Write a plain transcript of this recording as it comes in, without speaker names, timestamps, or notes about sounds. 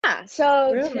Yeah,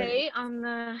 so Rumor. today on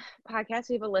the podcast,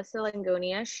 we have Alyssa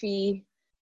Langonia. She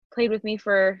played with me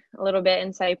for a little bit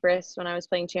in Cyprus when I was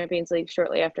playing Champions League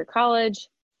shortly after college.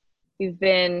 You've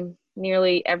been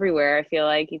nearly everywhere, I feel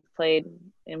like. You've played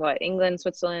in England,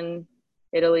 Switzerland,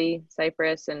 Italy,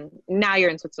 Cyprus, and now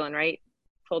you're in Switzerland, right?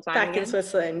 Full time Back in again?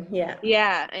 Switzerland, yeah.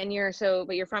 Yeah, and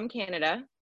but you're from Canada,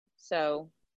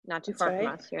 so not too That's far from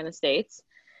right. us here in the States.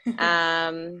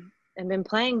 And been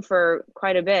playing for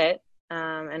quite a bit,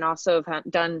 and also have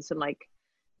done some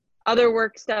other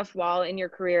work stuff while in your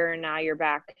career, and now you're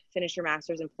back, finish your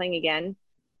master's and playing again.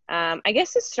 I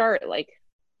guess to start,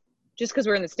 just because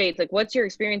we're in the States, what's your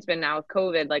experience been now with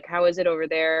COVID? How is it over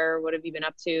there? What have you been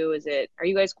up to? Are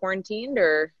you guys quarantined,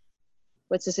 or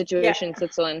what's the Yeah. situation in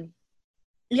Switzerland?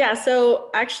 Yeah, so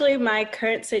actually my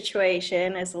current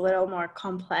situation is a little more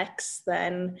complex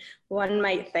than one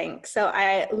might think. So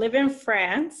I live in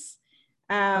France,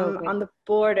 Okay. on the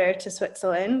border to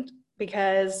Switzerland,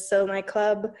 because my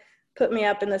club put me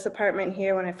up in this apartment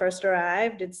here when I first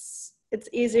arrived. It's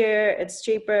easier, it's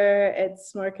cheaper,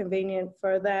 it's more convenient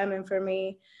for them and for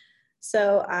me.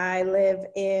 So I live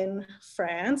in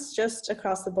France, just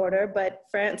across the border, but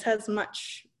France has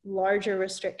much larger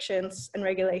restrictions and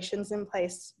regulations in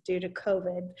place due to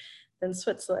COVID than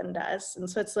Switzerland does. In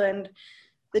Switzerland,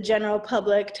 the general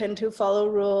public tend to follow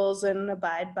rules and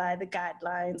abide by the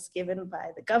guidelines given by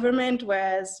the government,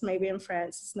 whereas maybe in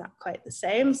France it's not quite the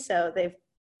same. So they've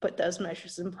put those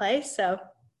measures in place. So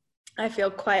I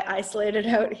feel quite isolated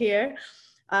out here.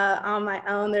 On my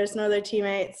own. There's no other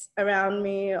teammates around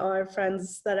me or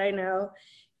friends that I know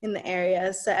in the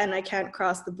area, and I can't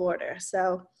cross the border.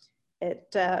 So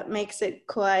it makes it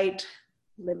quite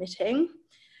limiting.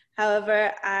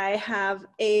 However, I have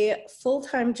a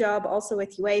full-time job also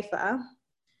with UEFA.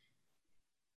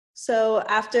 So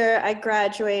after I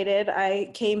graduated,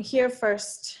 I came here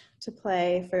first to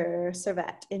play for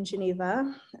Servette in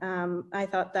Geneva. I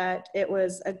thought that it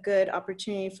was a good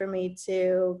opportunity for me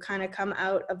to kind of come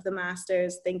out of the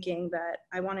Masters thinking that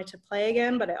I wanted to play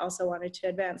again, but I also wanted to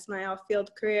advance my off-field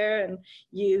career and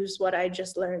use what I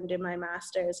just learned in my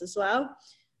Masters as well.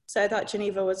 So I thought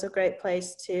Geneva was a great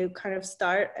place to kind of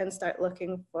start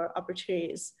looking for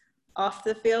opportunities off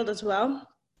the field as well.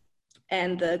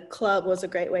 And the club was a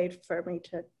great way for me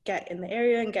to get in the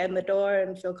area and get in the door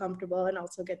and feel comfortable and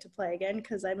also get to play again,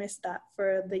 because I missed that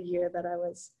for the year that I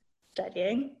was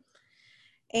studying.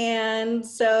 And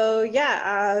so,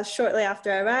 shortly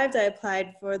after I arrived, I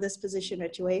applied for this position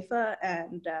at UEFA,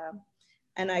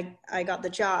 and I got the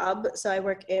job. So I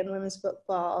work in women's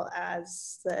football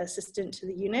as the assistant to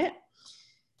the unit.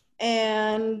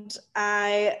 And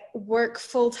I work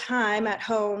full time at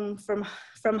home from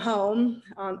home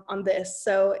on this.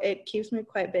 So it keeps me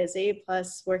quite busy,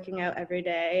 plus working out every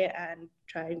day and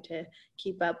trying to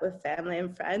keep up with family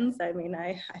and friends. I mean,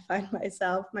 I find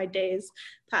my days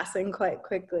passing quite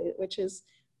quickly, which is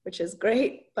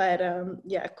great, but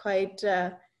quite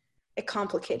a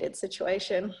complicated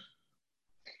situation.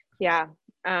 Yeah.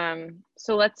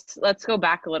 So let's go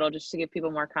back a little just to give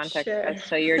people more context Sure. as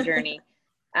to your journey.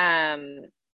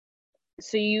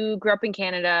 So you grew up in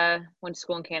Canada, went to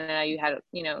school in Canada. You had,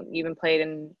 you even played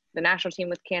in the national team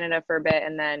with Canada for a bit.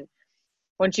 And then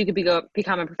once you could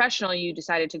become a professional, you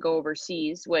decided to go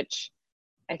overseas, which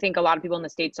I think a lot of people in the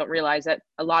States don't realize that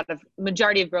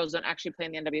majority of girls don't actually play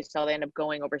in the NWSL. They end up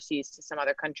going overseas to some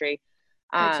other country.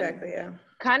 Exactly, yeah.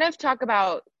 Kind of talk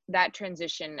about that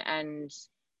transition, and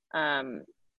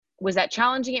was that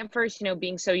challenging at first,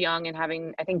 being so young and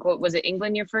having, I think, what was it,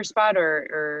 England your first spot,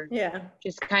 or Yeah.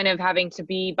 just kind of having to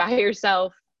be by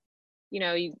yourself, you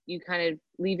kind of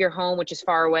leave your home, which is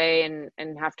far away,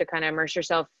 and have to kind of immerse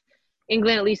yourself.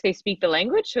 England, at least they speak the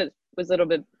language, so it was a little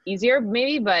bit easier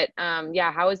maybe, but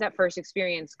how was that first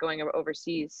experience going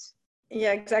overseas?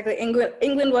 Yeah, exactly.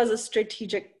 England was a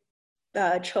strategic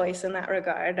choice in that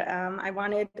regard. I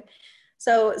wanted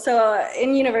So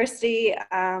in university,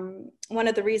 one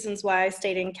of the reasons why I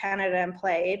stayed in Canada and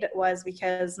played was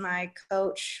because my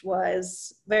coach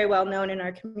was very well known in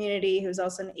our community. He was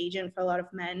also an agent for a lot of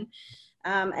men.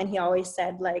 And he always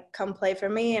said, come play for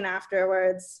me. And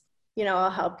afterwards, I'll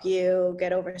help you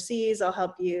get overseas. I'll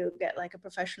help you get a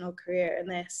professional career in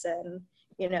this. And,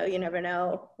 you never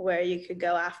know where you could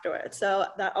go afterwards. So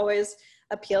that always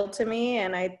appealed to me,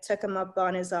 and I took him up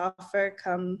on his offer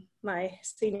come my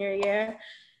senior year.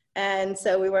 And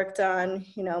so we worked on,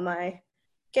 my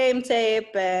game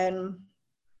tape, and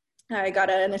I got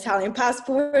an Italian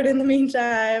passport in the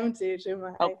meantime due to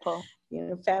my Helpful.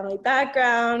 Family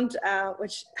background,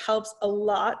 which helps a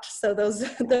lot. So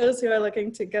those who are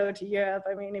looking to go to Europe,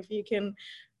 I mean, if you can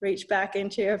reach back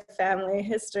into your family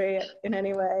history in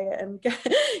any way and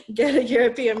get a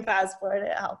European passport.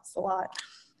 It helps a lot.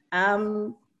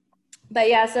 But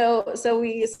yeah, so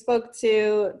we spoke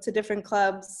to different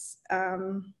clubs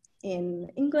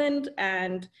in England,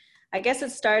 and I guess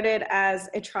it started as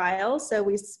a trial. So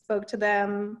we spoke to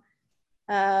them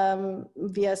via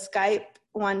Skype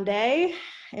one day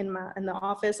in the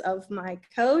office of my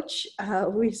coach.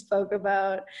 We spoke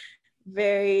about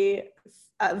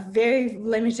a very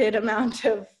limited amount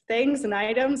of things and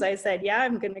items. I said, yeah,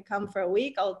 I'm going to come for a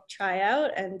week. I'll try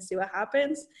out and see what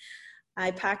happens.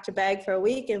 I packed a bag for a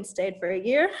week and stayed for a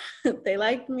year. They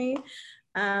liked me.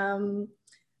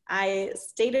 I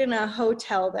stayed in a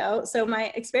hotel though. So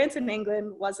my experience in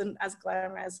England wasn't as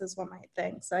glamorous as one might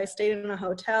think. So I stayed in a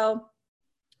hotel,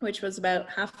 which was about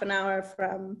half an hour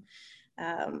from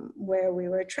where we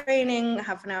were training,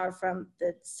 half an hour from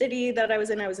the city that I was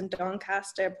in. I was in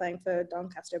Doncaster playing for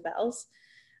Doncaster Bells.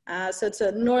 So it's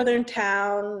a northern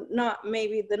town, not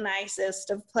maybe the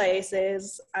nicest of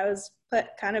places. I was put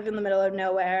kind of in the middle of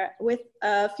nowhere with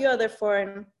a few other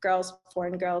foreign girls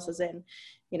as in,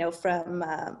 you know, from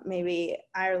maybe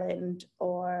Ireland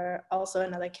or also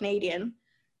another Canadian.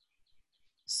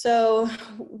 So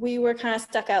we were kind of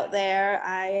stuck out there.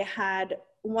 I had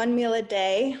one meal a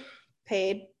day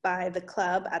paid by the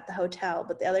club at the hotel,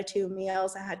 but the other two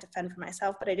meals I had to fend for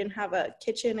myself. But I didn't have a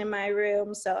kitchen in my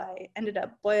room, so I ended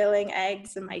up boiling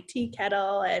eggs in my tea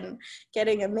kettle and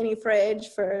getting a mini fridge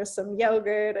for some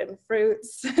yogurt and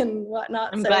fruits and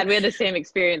whatnot. I'm glad we had the same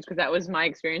experience, because that was my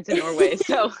experience in Norway.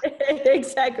 So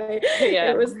exactly.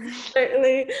 Yeah. It was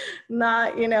certainly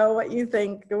not, you know, what you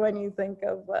think when you think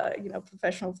of, you know,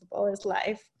 professional footballer's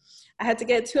life. I had to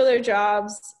get 2 other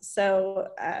jobs. So,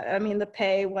 I mean, the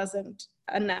pay wasn't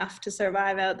enough to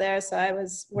survive out there. So I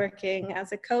was working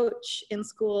as a coach in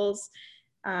schools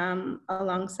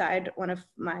alongside one of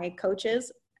my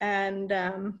coaches. And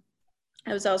I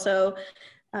was also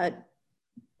a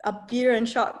beer and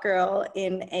shot girl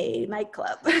in a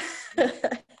nightclub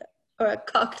or a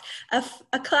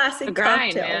classic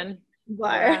grind, cocktail man.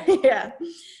 bar. Yeah.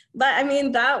 But I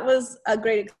mean, that was a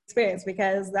great experience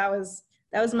because that was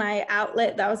my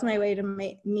outlet. That was my way to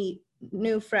meet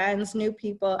new friends, new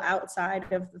people outside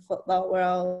of the football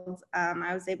world.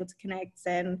 I was able to connect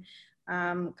and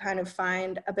kind of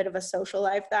find a bit of a social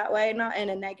life that way, not in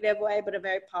a negative way, but a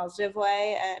very positive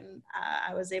way. And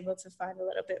I was able to find a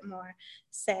little bit more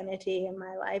sanity in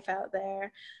my life out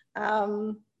there.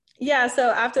 Yeah,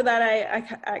 so after that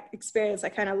I experienced, I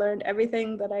kind of learned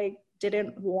everything that I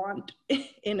didn't want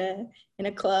in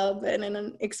a club and in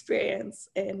an experience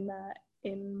in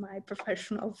my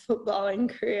professional footballing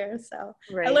career. So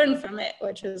Right. I learned from it,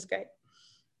 which was great.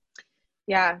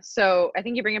 Yeah. So I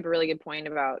think you bring up a really good point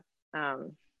about,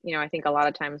 you know, I think a lot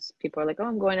of times people are like, oh,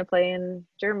 I'm going to play in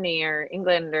Germany or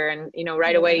England, and, you know,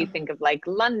 right away you think of like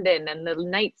London and the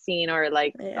night scene or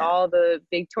like all the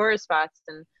big tourist spots.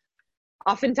 And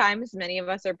oftentimes many of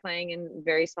us are playing in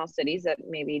very small cities that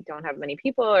maybe don't have many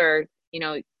people or, you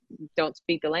know, don't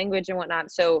speak the language and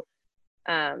whatnot. So,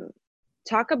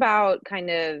 talk about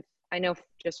kind of, I know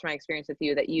just from my experience with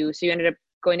you that you ended up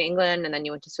going to England and then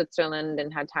you went to Switzerland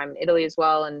and had time in Italy as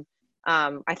well. And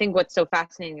I think what's so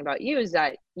fascinating about you is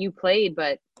that you played,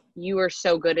 but you were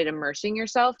so good at immersing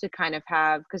yourself to kind of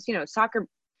have, because, you know, soccer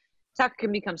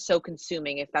can become so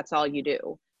consuming if that's all you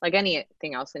do, like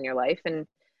anything else in your life. And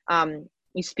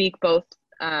you speak both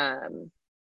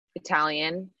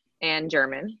Italian and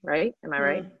German, right? Am I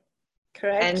right?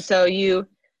 Correct. And so you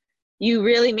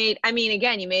really made, I mean,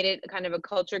 again, you made it kind of a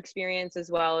culture experience as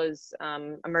well as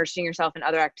immersing yourself in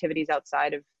other activities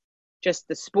outside of just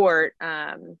the sport.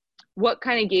 What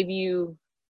kind of gave you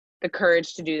the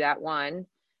courage to do that, one?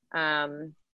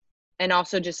 And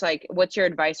also just like, what's your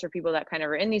advice for people that kind of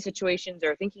are in these situations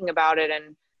or thinking about it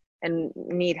and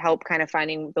need help kind of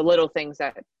finding the little things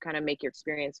that kind of make your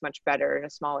experience much better in a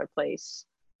smaller place?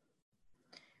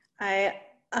 I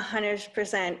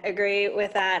 100% agree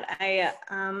with that.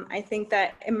 I think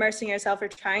that immersing yourself or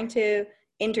trying to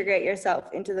integrate yourself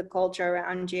into the culture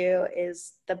around you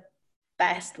is the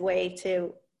best way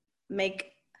to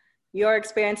make your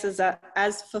experiences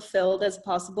as fulfilled as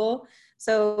possible.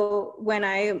 So when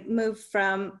I moved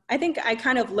from, I think I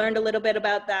kind of learned a little bit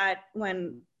about that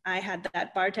when I had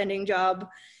that bartending job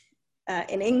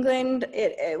in England.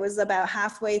 It was about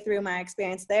halfway through my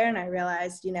experience there, and I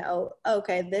realized, you know,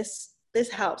 okay, this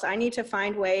helps. I need to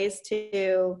find ways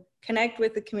to connect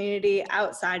with the community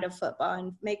outside of football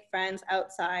and make friends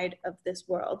outside of this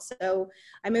world. So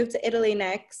I moved to Italy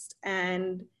next,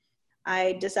 and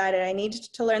I decided I needed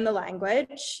to learn the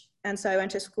language. And so I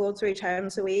went to school 3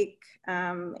 times a week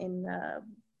in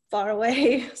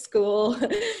faraway school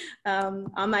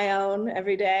on my own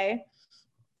every day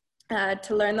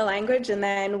to learn the language. And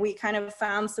then we kind of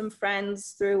found some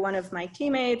friends through one of my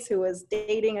teammates who was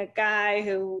dating a guy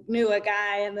who knew a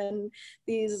guy. And then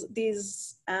these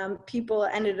people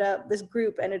this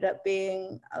group ended up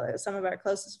being some of our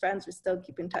closest friends. We still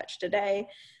keep in touch today.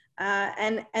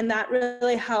 And that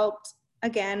really helped,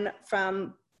 again,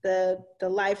 from the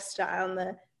lifestyle and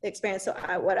the experience. So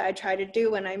what I try to do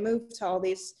when I move to all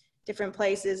these different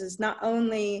places is not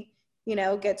only, you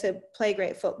know, get to play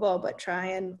great football, but try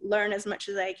and learn as much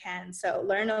as I can. So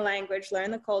learn a language,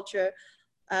 learn the culture,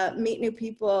 meet new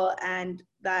people. And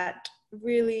that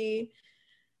really,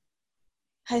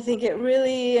 I think it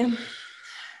really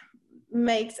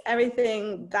makes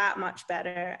everything that much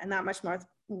better and that much more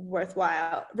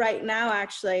worthwhile. Right now,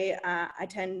 actually, I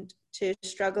tend to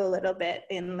struggle a little bit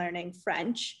in learning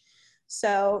French.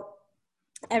 So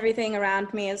everything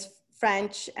around me is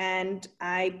French, and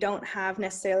I don't have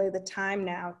necessarily the time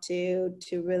now to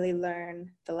really learn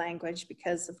the language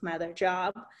because of my other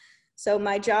job. So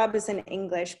my job is in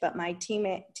English, but my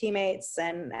teammates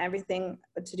and everything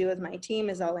to do with my team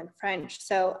is all in French.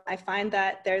 So I find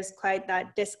that there's quite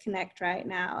that disconnect right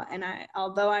now. And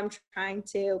although I'm trying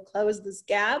to close this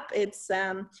gap, it's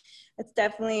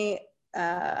definitely,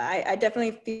 I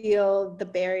definitely feel the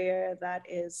barrier that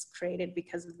is created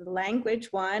because of the language,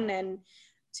 one, and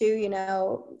two, you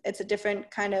know, it's a different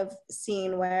kind of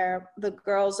scene where the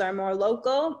girls are more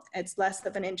local. It's less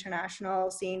of an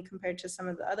international scene compared to some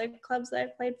of the other clubs that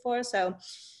I've played for. So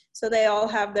they all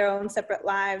have their own separate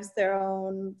lives, their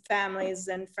own families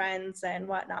and friends and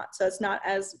whatnot. So it's not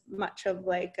as much of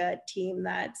like a team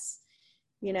that's,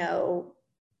 you know,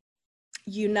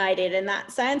 united in that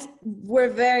sense. We're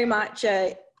very much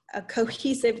a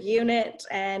cohesive unit,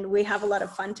 and we have a lot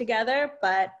of fun together,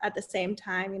 but at the same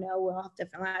time, you know, we all have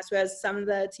different lives. Whereas some of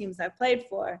the teams I've played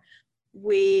for,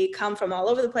 we come from all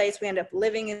over the place, we end up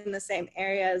living in the same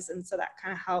areas, and so that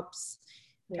kind of helps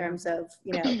in terms of,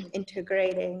 you know,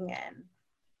 integrating and,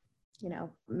 you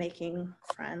know, making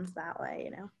friends that way,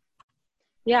 you know.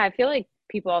 Yeah, I feel like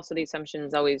people also, the assumption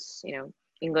is always, you know,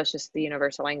 English is the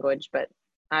universal language, but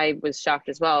I was shocked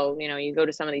as well. You know, you go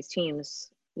to some of these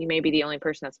teams, you may be the only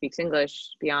person that speaks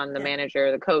English beyond the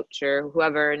manager, the coach, or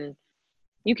whoever. And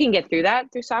you can get through that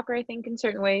through soccer, I think, in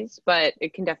certain ways, but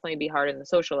it can definitely be hard in the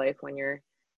social life when you're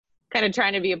kind of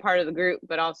trying to be a part of the group,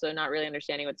 but also not really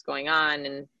understanding what's going on.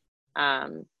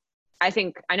 And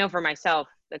I know for myself,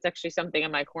 that's actually something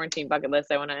on my quarantine bucket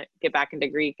list. I want to get back into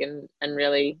Greek and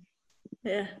really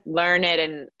learn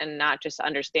it and not just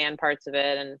understand parts of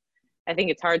it. And I think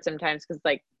it's hard sometimes because,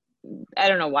 like, I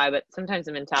don't know why, but sometimes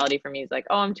the mentality for me is like,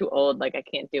 oh, I'm too old, like I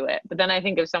can't do it. But then I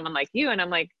think of someone like you and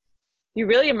I'm like, you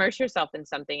really immerse yourself in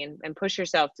something and push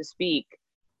yourself to speak.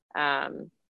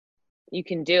 You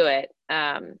can do it.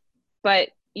 But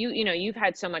you know, you've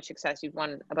had so much success. You've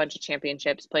won a bunch of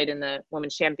championships, played in the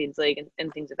Women's Champions League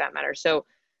and things of that matter. So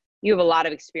you have a lot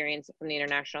of experience from the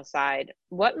international side.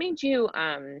 What made you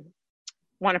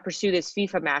want to pursue this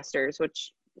FIFA Masters,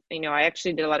 which, you know, I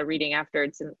actually did a lot of reading after.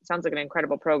 It sounds like an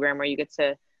incredible program where you get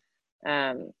to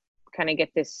kind of get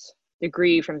this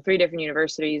degree from 3 different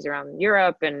universities around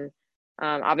Europe. And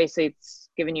obviously it's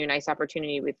given you a nice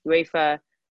opportunity with UEFA.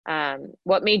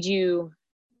 What made you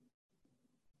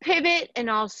pivot and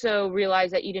also realize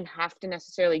that you didn't have to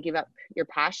necessarily give up your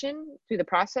passion through the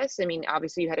process? I mean,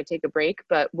 obviously you had to take a break,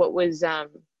 but what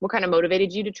kind of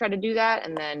motivated you to try to do that?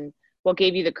 And then what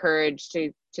gave you the courage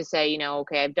to say, you know,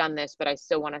 okay, I've done this, but I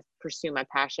still want to pursue my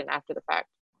passion after the fact?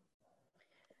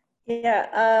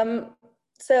 Yeah.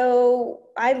 So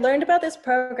I learned about this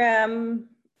program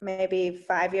maybe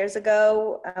 5 years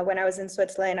ago when I was in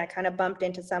Switzerland. I kind of bumped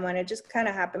into someone. It just kind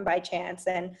of happened by chance.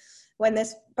 And when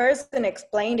this person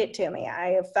explained it to me,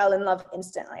 I fell in love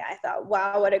instantly. I thought,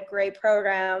 wow, what a great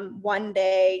program. One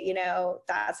day, you know,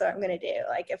 that's what I'm going to do.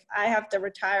 Like, if I have to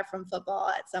retire from football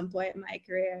at some point in my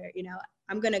career, you know,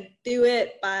 I'm going to do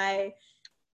it by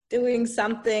doing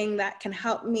something that can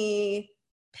help me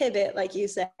pivot, like you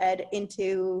said,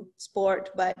 into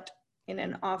sport, but in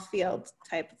an off-field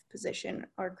type of position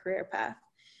or career path.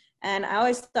 And I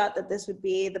always thought that this would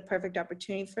be the perfect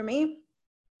opportunity for me.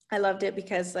 I loved it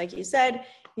because, like you said,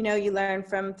 you know, you learn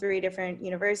from 3 different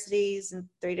universities in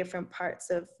 3 different parts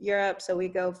of Europe. So we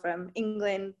go from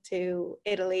England to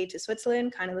Italy to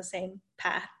Switzerland, kind of the same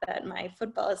path that my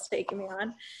football has taken me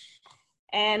on.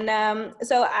 And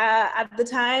so at the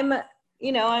time,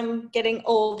 you know, I'm getting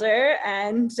older,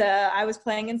 and I was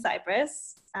playing in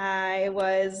Cyprus.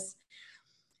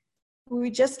 We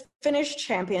just finished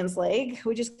Champions League.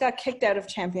 We just got kicked out of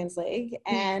Champions League.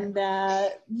 And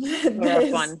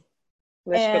Rough one.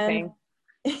 Wish And cooking.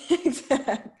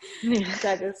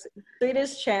 exactly.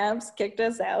 Swedish champs kicked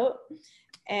us out,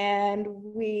 and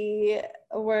we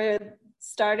were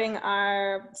starting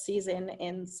our season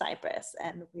in Cyprus,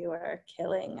 and we were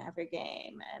killing every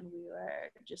game, and we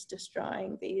were just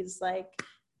destroying these like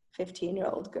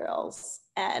 15-year-old girls.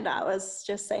 And I was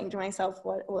just saying to myself,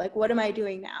 what am I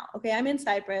doing now? Okay, I'm in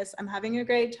Cyprus, I'm having a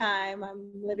great time,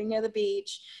 I'm living near the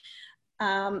beach.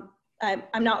 I'm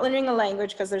not learning a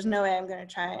language because there's no way I'm going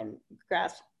to try and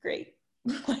grasp great.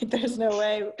 Like, there's no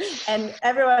way. And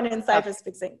everyone in Cyprus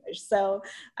speaks English. So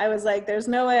I was like, there's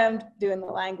no way I'm doing the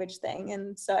language thing.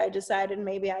 And so I decided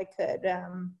maybe I could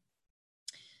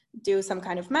do some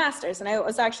kind of master's. And I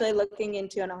was actually looking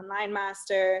into an online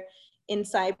master in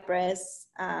Cyprus.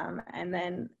 And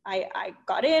then I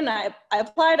got in, I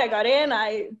applied, I got in,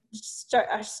 I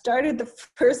started the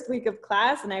first week of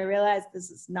class, and I realized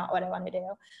this is not what I want to do.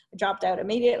 I dropped out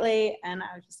immediately, and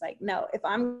I was just like, no, if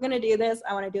I'm going to do this,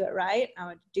 I want to do it right. I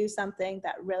want to do something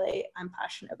that really I'm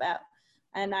passionate about.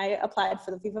 And I applied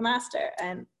for the FIFA Master,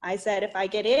 and I said, if I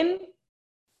get in,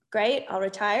 great, I'll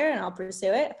retire and I'll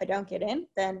pursue it. If I don't get in,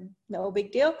 then no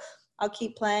big deal. I'll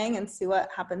keep playing and see what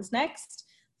happens next.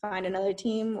 Find another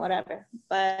team, whatever.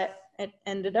 But it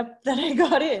ended up that I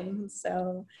got in.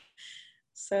 So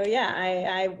yeah,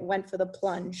 I went for the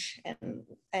plunge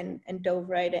and dove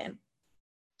right in.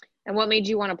 And what made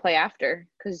you want to play after?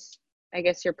 Because I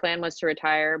guess your plan was to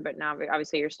retire, but now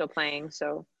obviously you're still playing.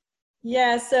 So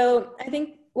yeah, so I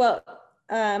think, well,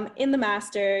 in the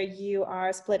master, you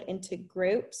are split into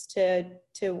groups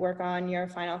to work on your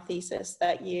final thesis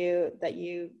that you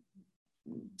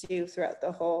do throughout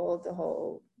the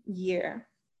whole year.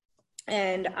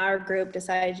 And our group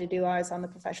decided to do ours on the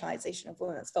professionalization of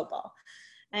women's football.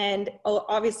 And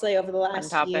obviously over the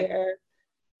last year,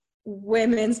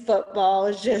 women's football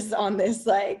is just on this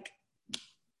like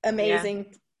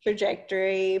amazing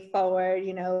trajectory forward.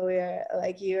 You know,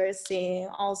 you're seeing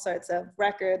all sorts of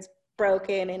records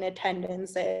broken in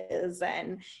attendances,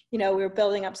 and you know, we're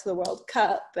building up to the World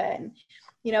Cup, and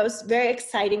you know, it's a very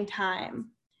exciting time.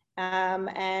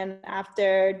 And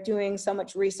after doing so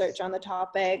much research on the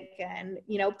topic, and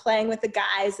you know, playing with the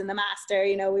guys in the master,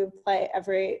 you know, we would play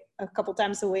a couple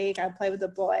times a week. I would play with the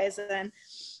boys, and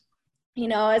you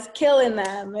know, I was killing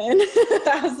them, and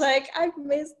I was like, I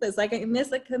miss this. Like, I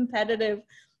miss a competitive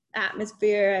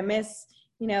atmosphere. I miss,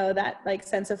 you know, that like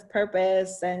sense of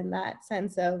purpose and that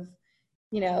sense of,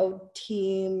 you know,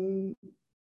 team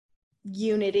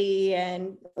unity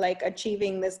and like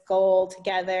achieving this goal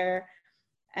together.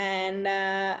 And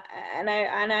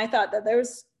I thought that there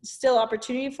was still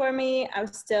opportunity for me. I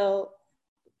was still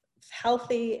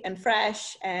healthy and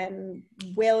fresh and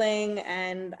willing,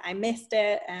 and I missed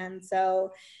it. And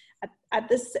so at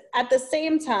the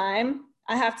same time,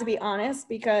 I have to be honest,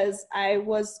 because I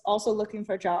was also looking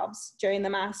for jobs during the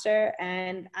master,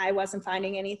 and I wasn't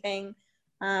finding anything.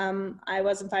 I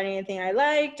wasn't finding anything I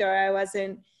liked, or I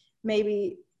wasn't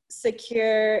maybe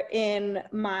secure in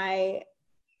my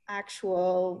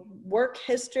actual work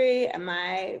history and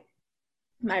my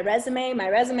resume. My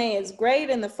resume is great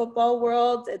in the football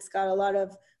world. It's got a lot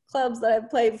of clubs that I've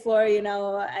played for, you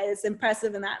know, it's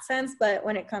impressive in that sense. But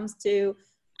when it comes to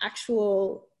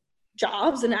actual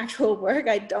jobs and actual work,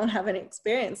 I don't have any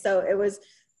experience. So it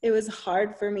was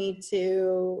hard for me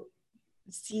to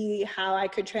see how I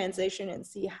could transition and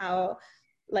see how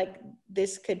like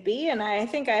this could be. And I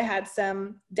think I had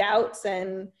some doubts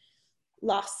and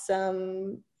lost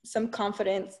some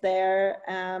confidence there,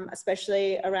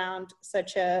 especially around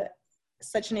such an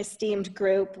esteemed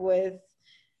group with,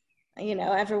 you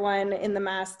know, everyone in the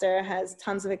master has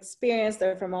tons of experience.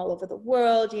 They're from all over the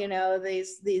world, you know,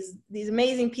 these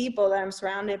amazing people that I'm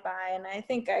surrounded by. And I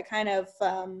think I kind of,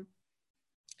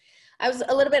 I was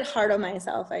a little bit hard on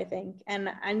myself, I think. And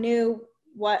I knew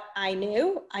what I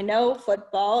knew. I know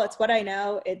football, it's what I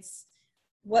know. It's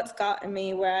what's gotten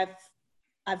me where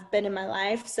I've been in my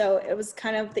life. So it was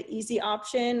kind of the easy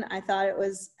option. I thought it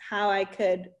was how I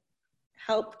could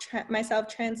help myself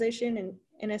transition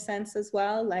in a sense as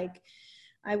well. Like,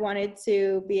 I wanted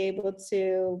to be able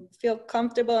to feel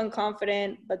comfortable and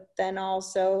confident, but then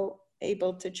also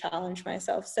able to challenge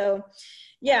myself. So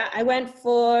yeah, I went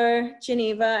for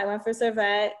Geneva. I went for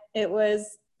Servette. It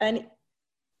was an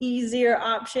easier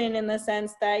option in the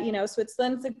sense that, you know,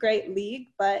 Switzerland's a great league,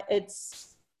 but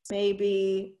it's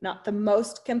maybe not the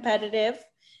most competitive.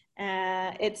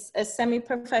 It's a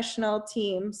semi-professional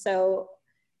team, so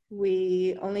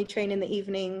we only train in the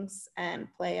evenings and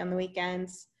play on the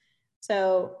weekends.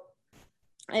 So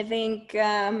I think,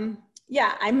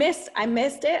 yeah, I missed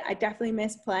it. I definitely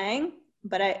missed playing,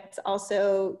 but it's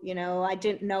also, you know, I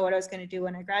didn't know what I was going to do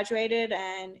when I graduated,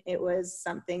 and it was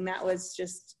something that was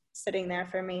just sitting there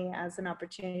for me as an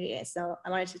opportunity. So I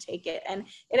wanted to take it, and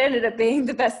it ended up being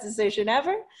the best decision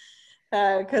ever,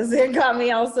 because it got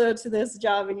me also to this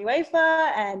job in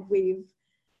UEFA, and we've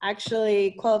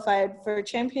actually qualified for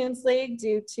Champions League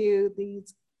due to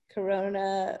these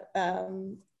Corona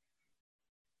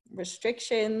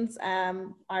restrictions.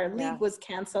 Our league was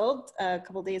canceled a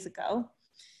couple days ago.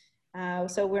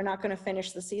 So we're not going to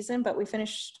finish the season, but we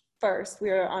finished first. We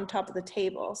were on top of the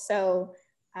table. So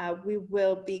we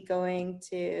will be going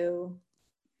to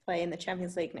play in the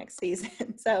Champions League next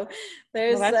season. So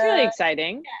there's that's really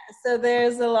exciting. Yeah, so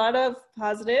there's a lot of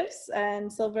positives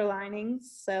and silver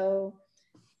linings. So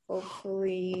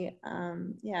hopefully,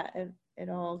 it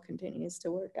all continues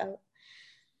to work out.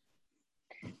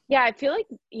 Yeah, I feel like,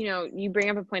 you know, you bring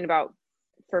up a point about,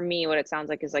 for me, what it sounds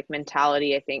like is like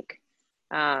mentality. I think,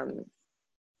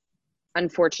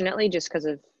 unfortunately, just because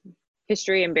of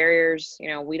history and barriers, you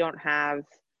know, we don't have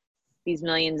these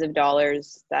millions of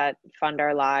dollars that fund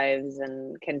our lives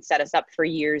and can set us up for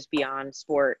years beyond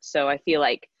sport. So I feel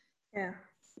like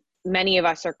many of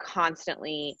us are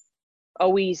constantly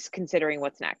always considering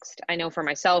what's next. I know for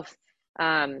myself,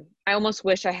 I almost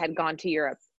wish I had gone to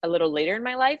Europe a little later in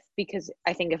my life, because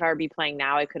I think if I would be playing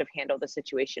now, I could have handled the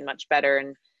situation much better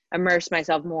and immersed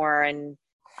myself more. And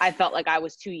I felt like I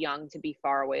was too young to be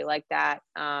far away like that,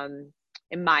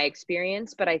 in my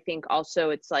experience. But I think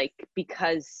also it's like,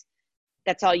 because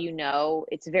that's all you know,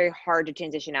 it's very hard to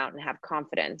transition out and have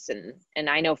confidence. And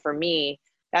I know for me,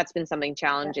 that's been something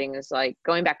challenging, is like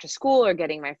going back to school or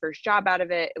getting my first job out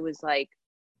of it. It was like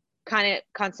kind of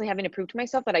constantly having to prove to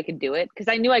myself that I could do it, because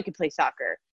I knew I could play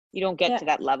soccer. You don't get to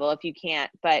that level if you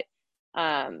can't. But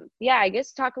I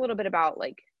guess talk a little bit about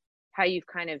like how you've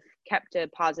kind of kept a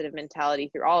positive mentality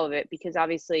through all of it, because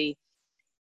obviously,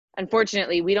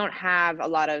 unfortunately, we don't have a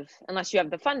lot of, unless you have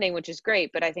the funding, which is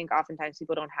great, but I think oftentimes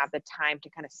people don't have the time to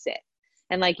kind of sit.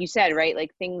 And like you said, right,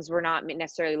 like things were not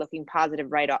necessarily looking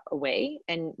positive right away.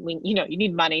 And you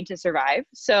need money to survive.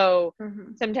 So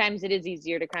sometimes it is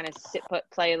easier to kind of sit put,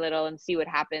 play a little, and see what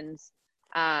happens.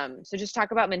 So just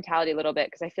talk about mentality a little bit,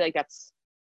 because I feel like that's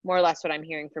more or less what I'm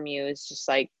hearing from you, is just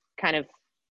like kind of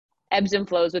ebbs and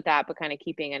flows with that, but kind of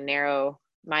keeping a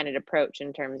narrow-minded approach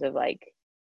in terms of like,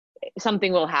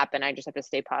 something will happen. I just have to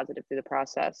stay positive through the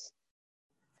process.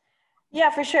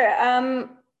 Yeah, for sure.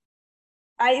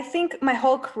 I think my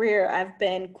whole career I've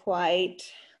been quite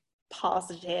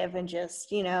positive and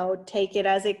just, you know, take it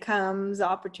as it comes.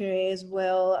 Opportunities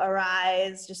will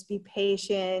arise. Just be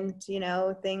patient. You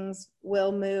know, things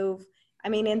will move. I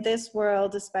mean, in this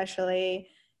world, especially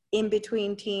in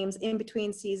between teams, in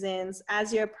between seasons,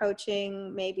 as you're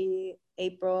approaching maybe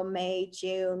April, May,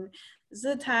 June, this is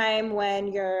a time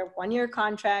when your one-year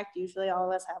contract, usually all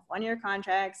of us have one-year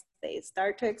contracts, they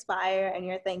start to expire, and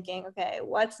you're thinking, okay,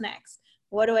 what's next?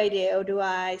 What do I do? Do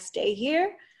I stay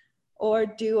here, or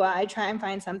do I try and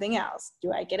find something else?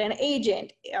 Do I get an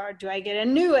agent, or do I get a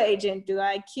new agent? Do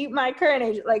I keep my current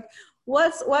agent? Like,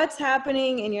 what's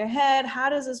happening in your head? How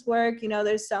does this work? You know,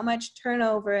 there's so much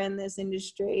turnover in this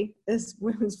industry, this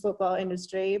women's football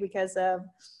industry, because of,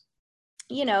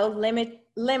 you know,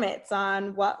 limits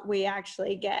on what we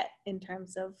actually get in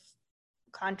terms of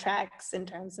contracts, in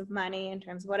terms of money, in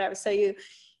terms of whatever. So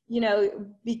you know,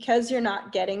 because you're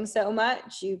not getting so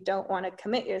much, you don't want to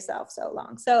commit yourself so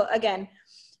long. So again,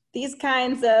 these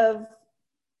kinds of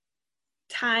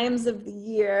times of the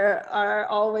year are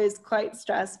always quite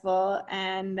stressful.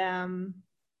 And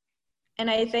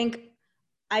I think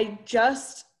I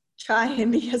just try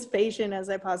and be as patient as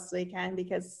I possibly can,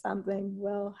 because something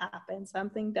will happen.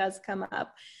 Something does come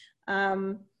up.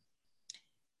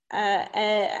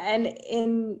 And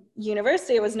in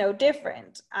university, it was no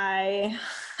different. I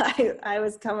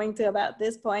was coming to about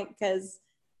this point because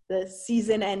the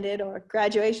season ended, or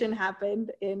graduation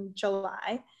happened in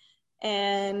July,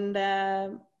 and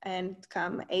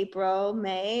come April,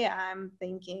 May, I'm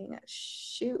thinking,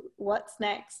 shoot, what's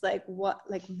next? Like what?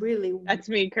 Like really? That's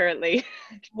me currently.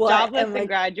 Jobless and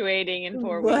graduating in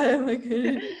 4 weeks. What am I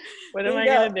gonna do? What am I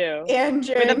gonna do? And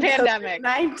with a pandemic,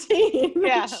 COVID-19.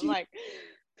 Yeah, I'm like,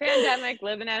 pandemic,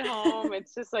 living at home.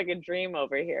 It's just like a dream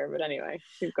over here. But anyway,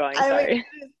 keep going. Sorry. Mean,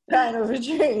 it's kind of a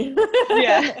dream.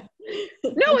 Yeah.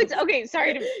 No, it's okay.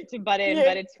 Sorry to butt in,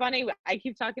 but it's funny. I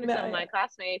keep talking to some of my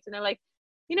classmates, and they're like,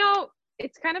 you know,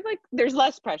 it's kind of like there's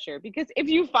less pressure, because if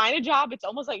you find a job, it's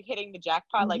almost like hitting the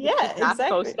jackpot. Like, it's just not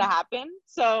supposed to happen.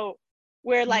 So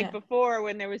where like before,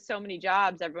 when there was so many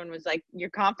jobs, everyone was like, your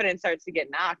confidence starts to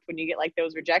get knocked when you get like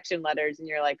those rejection letters, and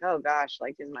you're like, oh gosh,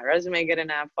 like, is my resume good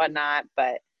enough? Whatnot.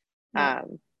 But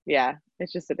Yeah,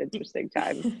 it's just an interesting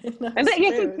time. And I That's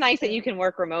guess it's true. It's nice that true. you can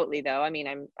work remotely though. I mean,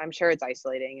 I'm sure it's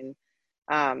isolating.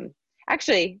 And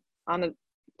actually on the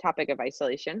topic of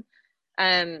isolation,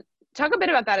 um talk a bit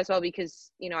about that as well,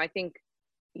 because I think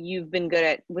you've been good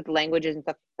at with languages and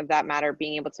stuff of that matter,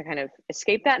 being able to kind of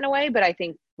escape that in a way. But I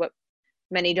think what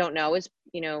many don't know is,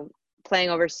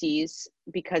 playing overseas,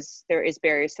 because there is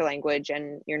barriers to language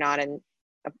and you're not in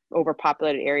a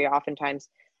overpopulated area oftentimes,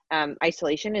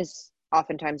 isolation is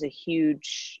oftentimes a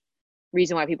huge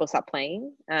reason why people stop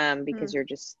playing, because Mm. you're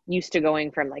just used to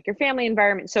going from like your family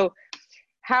environment. So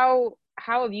how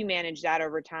have you managed that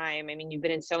over time? I mean, you've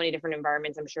been in so many different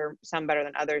environments, I'm sure some better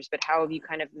than others, but how have you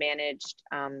kind of managed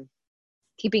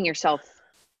keeping yourself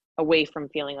away from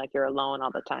feeling like you're alone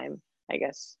all the time, I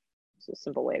guess? It's a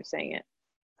simple way of saying it.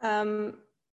 Um,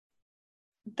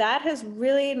 that has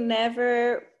really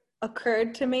never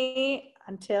occurred to me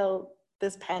until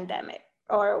this pandemic,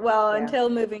 or well, Yeah. until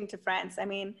moving to France. I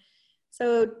mean,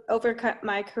 so over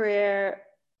my career,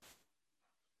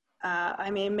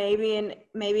 I mean, maybe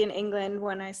in England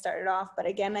when I started off, but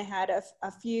again, I had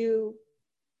a few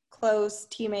close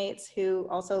teammates who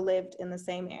also lived in the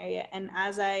same area, and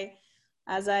as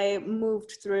I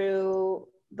moved through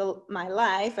my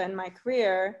life and my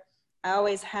career, I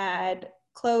always had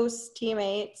close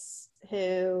teammates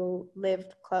who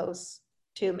lived close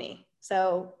to me.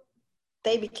 So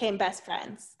they became best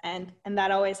friends, and that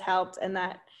always helped, and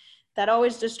that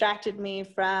always distracted me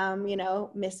from,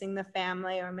 missing the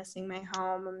family or missing my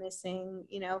home or missing,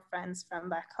 friends from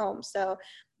back home. So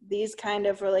these kind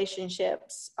of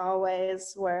relationships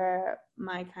always were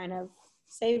my kind of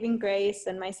saving grace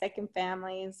and my second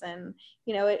families. And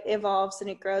it evolves and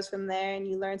it grows from there, and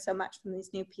you learn so much from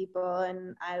these new people.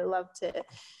 And I love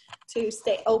to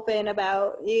stay open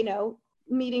about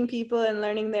meeting people and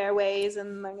learning their ways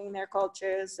and learning their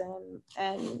cultures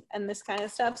and this kind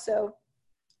of stuff. So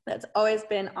that's always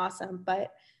been awesome.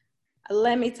 But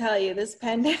let me tell you, this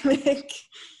pandemic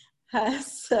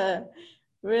has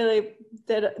really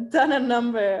done a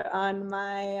number on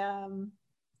my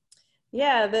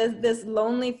this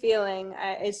lonely feeling.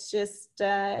 It's just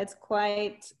it's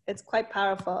quite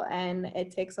powerful, and it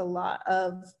takes a lot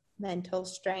of mental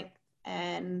strength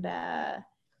and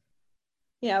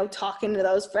talking to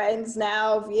those friends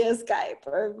now via Skype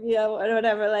or or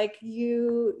whatever. Like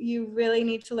you really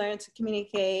need to learn to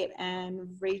communicate and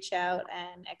reach out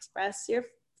and express your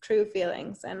true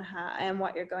feelings and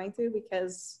what you're going through,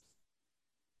 because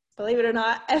believe it or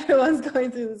not, everyone's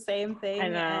going through the same I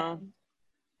thing. know.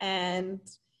 And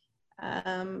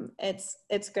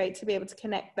it's great to be able to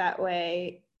connect that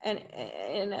way, and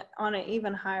on an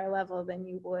even higher level than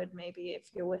you would maybe if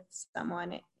you're with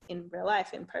someone in real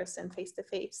life, in person, face to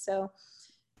face. So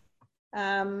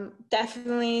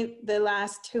definitely the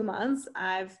last 2 months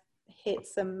I've hit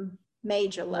some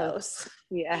major lows.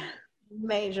 Yeah.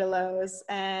 Major lows,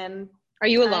 and Are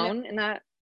you kind of alone in that?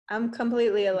 I'm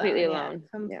completely Completely alone.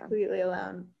 Yeah, alone. Yeah. completely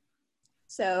alone.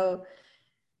 So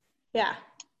yeah,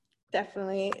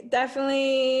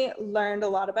 definitely learned a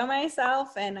lot about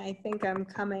myself, and I think I'm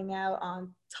coming out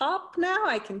on top now.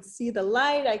 I can see the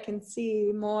light. I can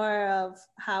see more of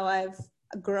how I've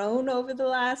grown over the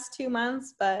last 2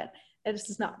 months, but it's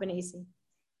just not been easy.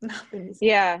 Not been easy.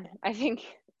 Yeah. I think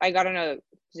I got on a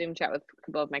Zoom chat with a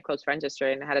couple of my close friends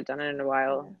yesterday, and I hadn't done it in a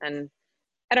while. Yeah. And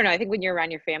I don't know, I think when you're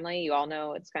around your family, you all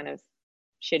know it's kind of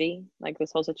shitty, like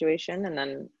this whole situation. And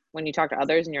then when you talk to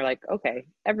others and you're like, okay,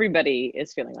 everybody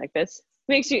is feeling like this.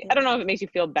 Makes you, I don't know if it makes you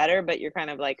feel better, but you're kind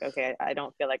of like, okay, I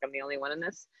don't feel like I'm the only one in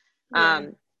this. Yeah.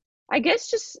 I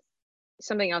guess just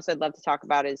something else I'd love to talk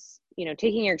about is,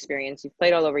 taking your experience. You've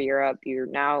played all over Europe.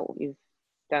 You've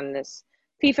done this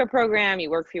FIFA program. You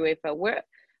work for UEFA.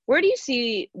 Where do you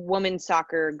see women's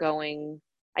soccer going,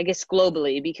 I guess,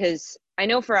 globally? Because I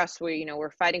know for us,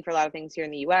 we're fighting for a lot of things here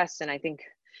in the US. And I think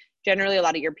generally a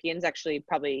lot of Europeans actually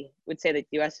probably would say that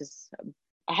the US is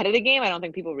ahead of the game. I don't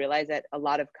think people realize that a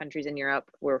lot of countries in Europe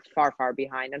were far, far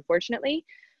behind, unfortunately.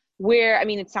 I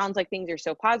mean, it sounds like things are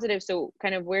so positive. So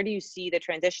kind of where do you see the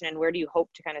transition, and where do you hope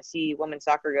to kind of see women's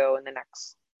soccer go in the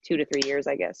next 2 to 3 years,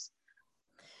 I guess?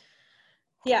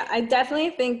 Yeah, I definitely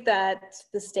think that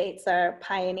the States are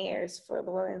pioneers for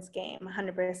the women's game,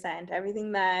 100%.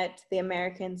 Everything that the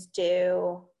Americans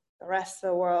do, the rest of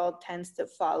the world tends to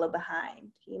follow behind.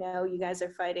 You guys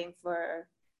are fighting for,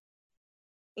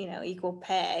 equal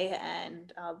pay.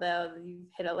 And although you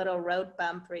hit a little road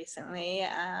bump recently,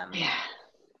 Yeah,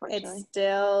 it's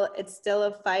unfortunately. still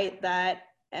a fight that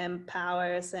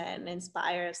empowers and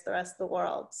inspires the rest of the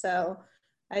world. So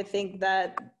I think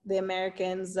that the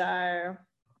Americans are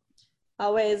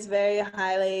always very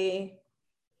highly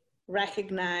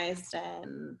recognized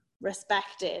and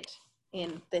respected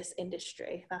in this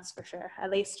industry, that's for sure, at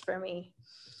least for me.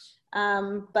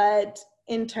 But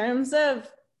in terms of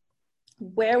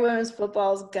where women's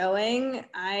football is going,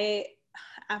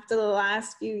 after the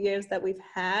last few years that we've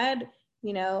had,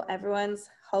 you know, everyone's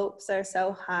hopes are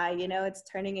so high, you know, it's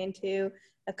turning into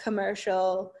a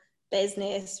commercial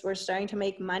business. We're starting to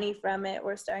make money from it.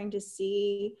 We're starting to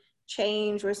see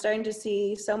change. We're starting to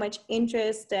see so much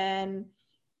interest, and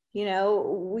you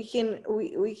know, we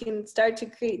can start to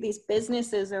create these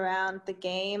businesses around the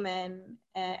game, and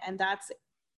that's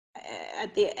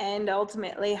at the end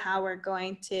ultimately how we're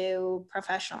going to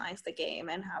professionalize the game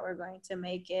and how we're going to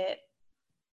make it,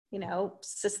 you know,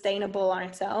 sustainable on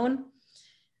its own.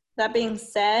 That being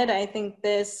said, I think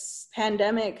this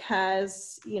pandemic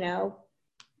has, you know,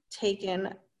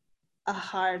 taken a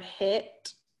hard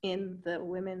hit in the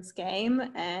women's game,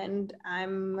 and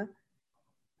I'm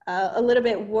a little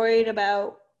bit worried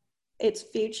about its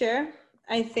future.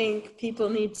 I think people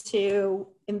need to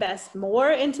invest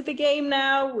more into the game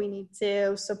now. We need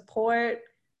to support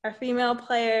our female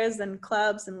players and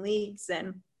clubs and leagues,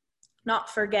 and not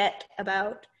forget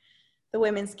about the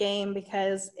women's game,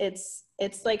 because it's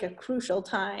like a crucial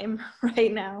time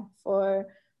right now for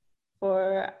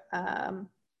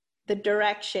the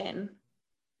direction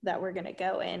that we're going to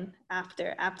go in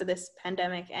after this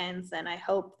pandemic ends. And I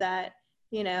hope that,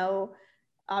 you know,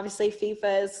 obviously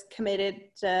FIFA is committed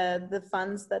to the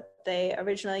funds that they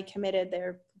originally committed.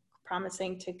 They're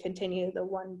promising to continue the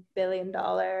 $1 billion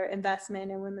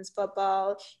investment in women's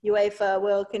football. UEFA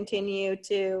will continue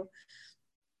to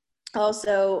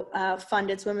also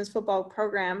fund its women's football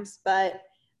programs, but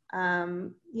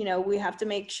you know, we have to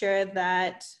make sure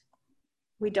that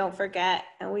we don't forget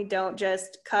and we don't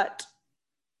just cut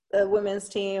the women's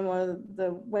team or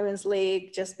the women's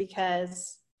league just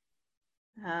because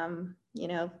you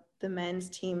know, the men's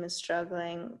team is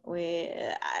struggling.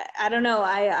 I don't know.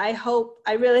 I hope,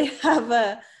 I really have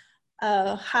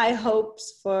a high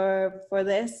hopes for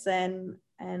this,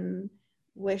 and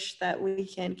wish that we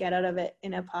can get out of it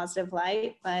in a positive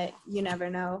light, but you never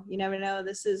know.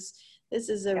 This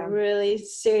is a really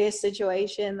serious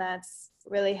situation that's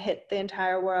really hit the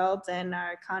entire world and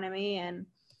our economy. And,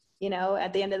 you know,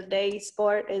 at the end of the day,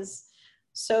 sport is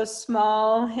so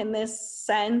small in this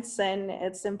sense, and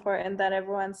it's important that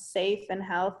everyone's safe and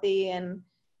healthy and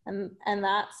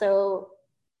that. So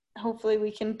hopefully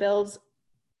we can build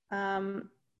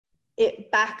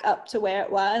it back up to where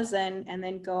it was, and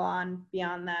then go on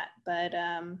beyond that. But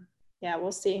yeah,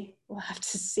 we'll see. We'll have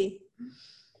to see.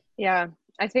 Yeah,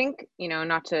 I think, you know,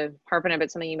 not to harp on it,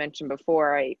 but something you mentioned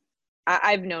before,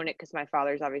 I've known it because my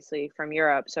father's obviously from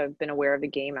Europe, so I've been aware of the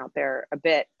game out there a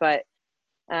bit. But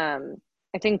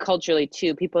I think culturally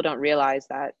too, people don't realize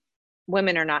that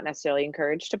women are not necessarily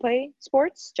encouraged to play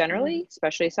sports generally,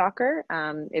 especially soccer,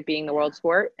 it being the world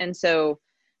sport. And so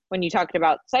when you talked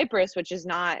about Cyprus, which is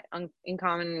not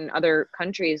uncommon in other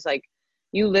countries, like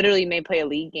you literally may play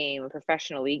a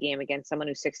professional league game against someone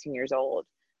who's 16 years old.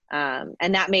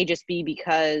 And that may just be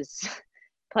because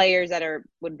players that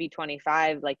would be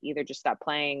 25, like either just stopped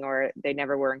playing or they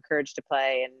never were encouraged to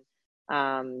play.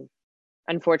 And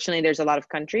unfortunately, there's a lot of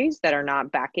countries that are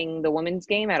not backing the women's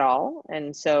game at all.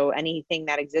 And so anything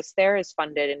that exists there is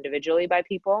funded individually by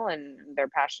people and their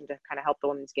passion to kind of help the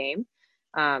women's game.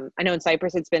 I know in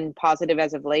Cyprus, it's been positive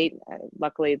as of late.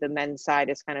 Luckily, the men's side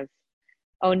has kind of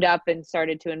owned up and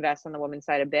started to invest on the women's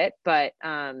side a bit. But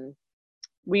I've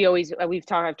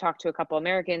talked to a couple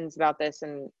Americans about this,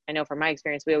 and I know from my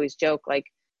experience, we always joke, like,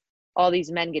 all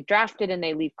these men get drafted and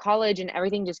they leave college and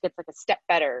everything just gets like a step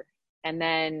better. And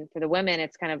then for the women,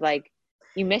 it's kind of like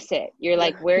you miss it. You're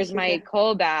like, where's my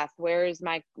cold bath? Where's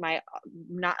my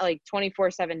not like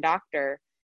 24/7 doctor?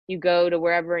 You go to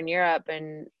wherever in Europe,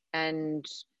 and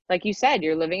like you said,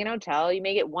 you're living in a hotel. You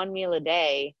may get one meal a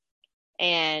day,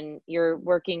 and you're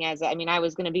working I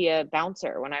was going to be a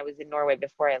bouncer when I was in Norway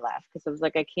before I left, because I was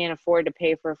like, I can't afford to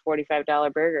pay for a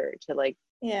 $45 burger to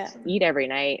eat every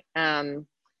night.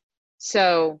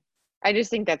 So I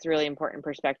just think that's really important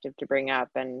perspective to bring up.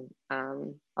 And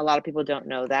a lot of people don't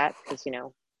know that, because, you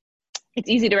know, it's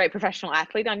easy to write professional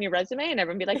athlete on your resume and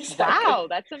everyone be like, exactly. Wow,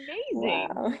 that's amazing.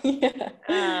 Wow.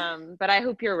 Yeah. But I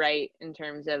hope you're right in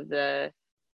terms of the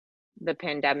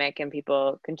pandemic and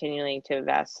people continuing to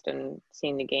invest and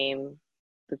seeing the game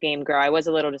grow. I was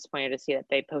a little disappointed to see that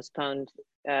they postponed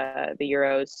the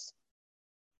Euros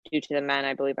due to the men.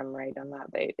 I believe I'm right on that.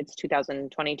 It's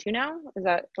 2022 now. Is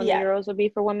that when the Euros will be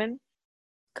for women?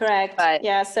 Correct. But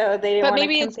yeah, so they didn't. But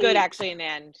maybe it's good actually in the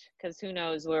end, because who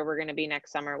knows where we're going to be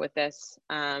next summer with this.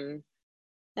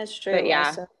 That's true. But yeah,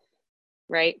 also.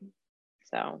 right.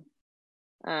 So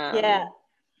Yeah.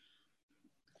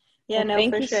 Yeah, Well, no,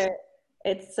 thank for you. sure.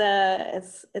 It's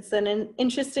an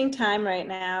interesting time right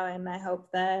now, and I hope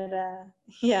that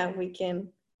yeah, we can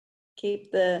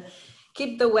keep the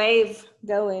wave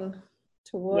going Yeah,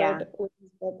 toward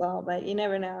women's football, but you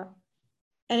never know.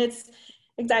 And it's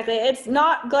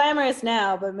not glamorous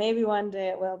now, but maybe one day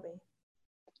it will be.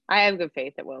 I have good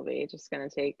faith it will be. It's just going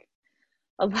to take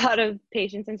a lot of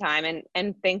patience and time,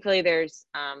 and thankfully there's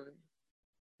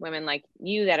women like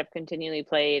you that have continually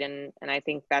played, and I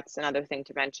think that's another thing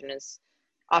to mention is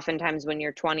oftentimes when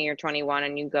you're 20 or 21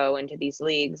 and you go into these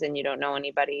leagues and you don't know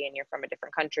anybody and you're from a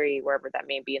different country, wherever that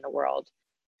may be in the world,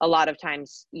 a lot of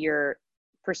times your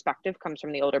perspective comes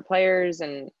from the older players.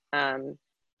 And I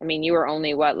mean, you were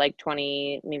only what, like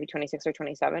 20, maybe 26 or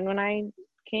 27 when I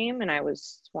came, and I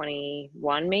was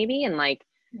 21 maybe, and like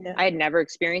Yeah. I had never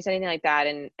experienced anything like that.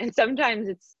 And sometimes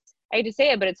it's, I hate to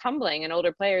say it, but it's humbling. And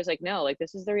older players like, no, like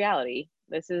this is the reality.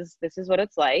 This is what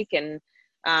it's like. And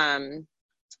um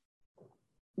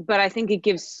but I think it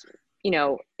gives,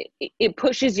 it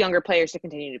pushes younger players to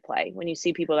continue to play when you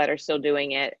see people that are still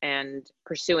doing it and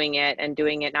pursuing it and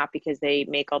doing it not because they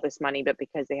make all this money, but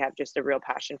because they have just a real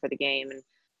passion for the game.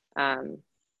 And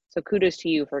so kudos to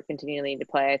you for continuing to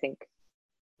play. I think,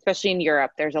 especially in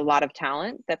Europe, there's a lot of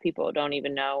talent that people don't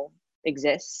even know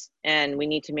exists. And we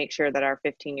need to make sure that our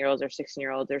 15-year-olds or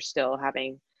 16-year-olds are still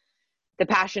having the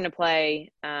passion to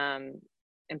play, and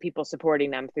people supporting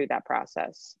them through that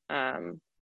process.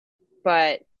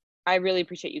 But I really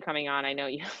appreciate you coming on. I know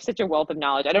you have such a wealth of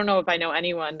knowledge. I don't know if I know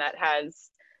anyone that has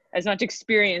as much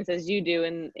experience as you do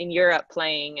in Europe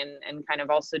playing, and kind of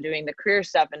also doing the career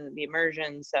stuff and the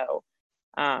immersion. So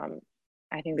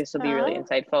I think this will be really Uh,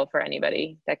 insightful for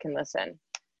anybody that can listen.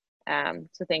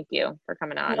 So thank you for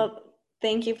coming on. well,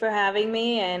 thank you for having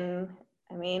me. And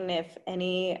I mean, if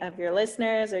any of your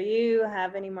listeners or you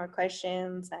have any more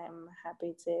questions, I'm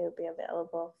happy to be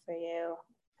available for you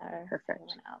or Perfect.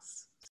 anyone else.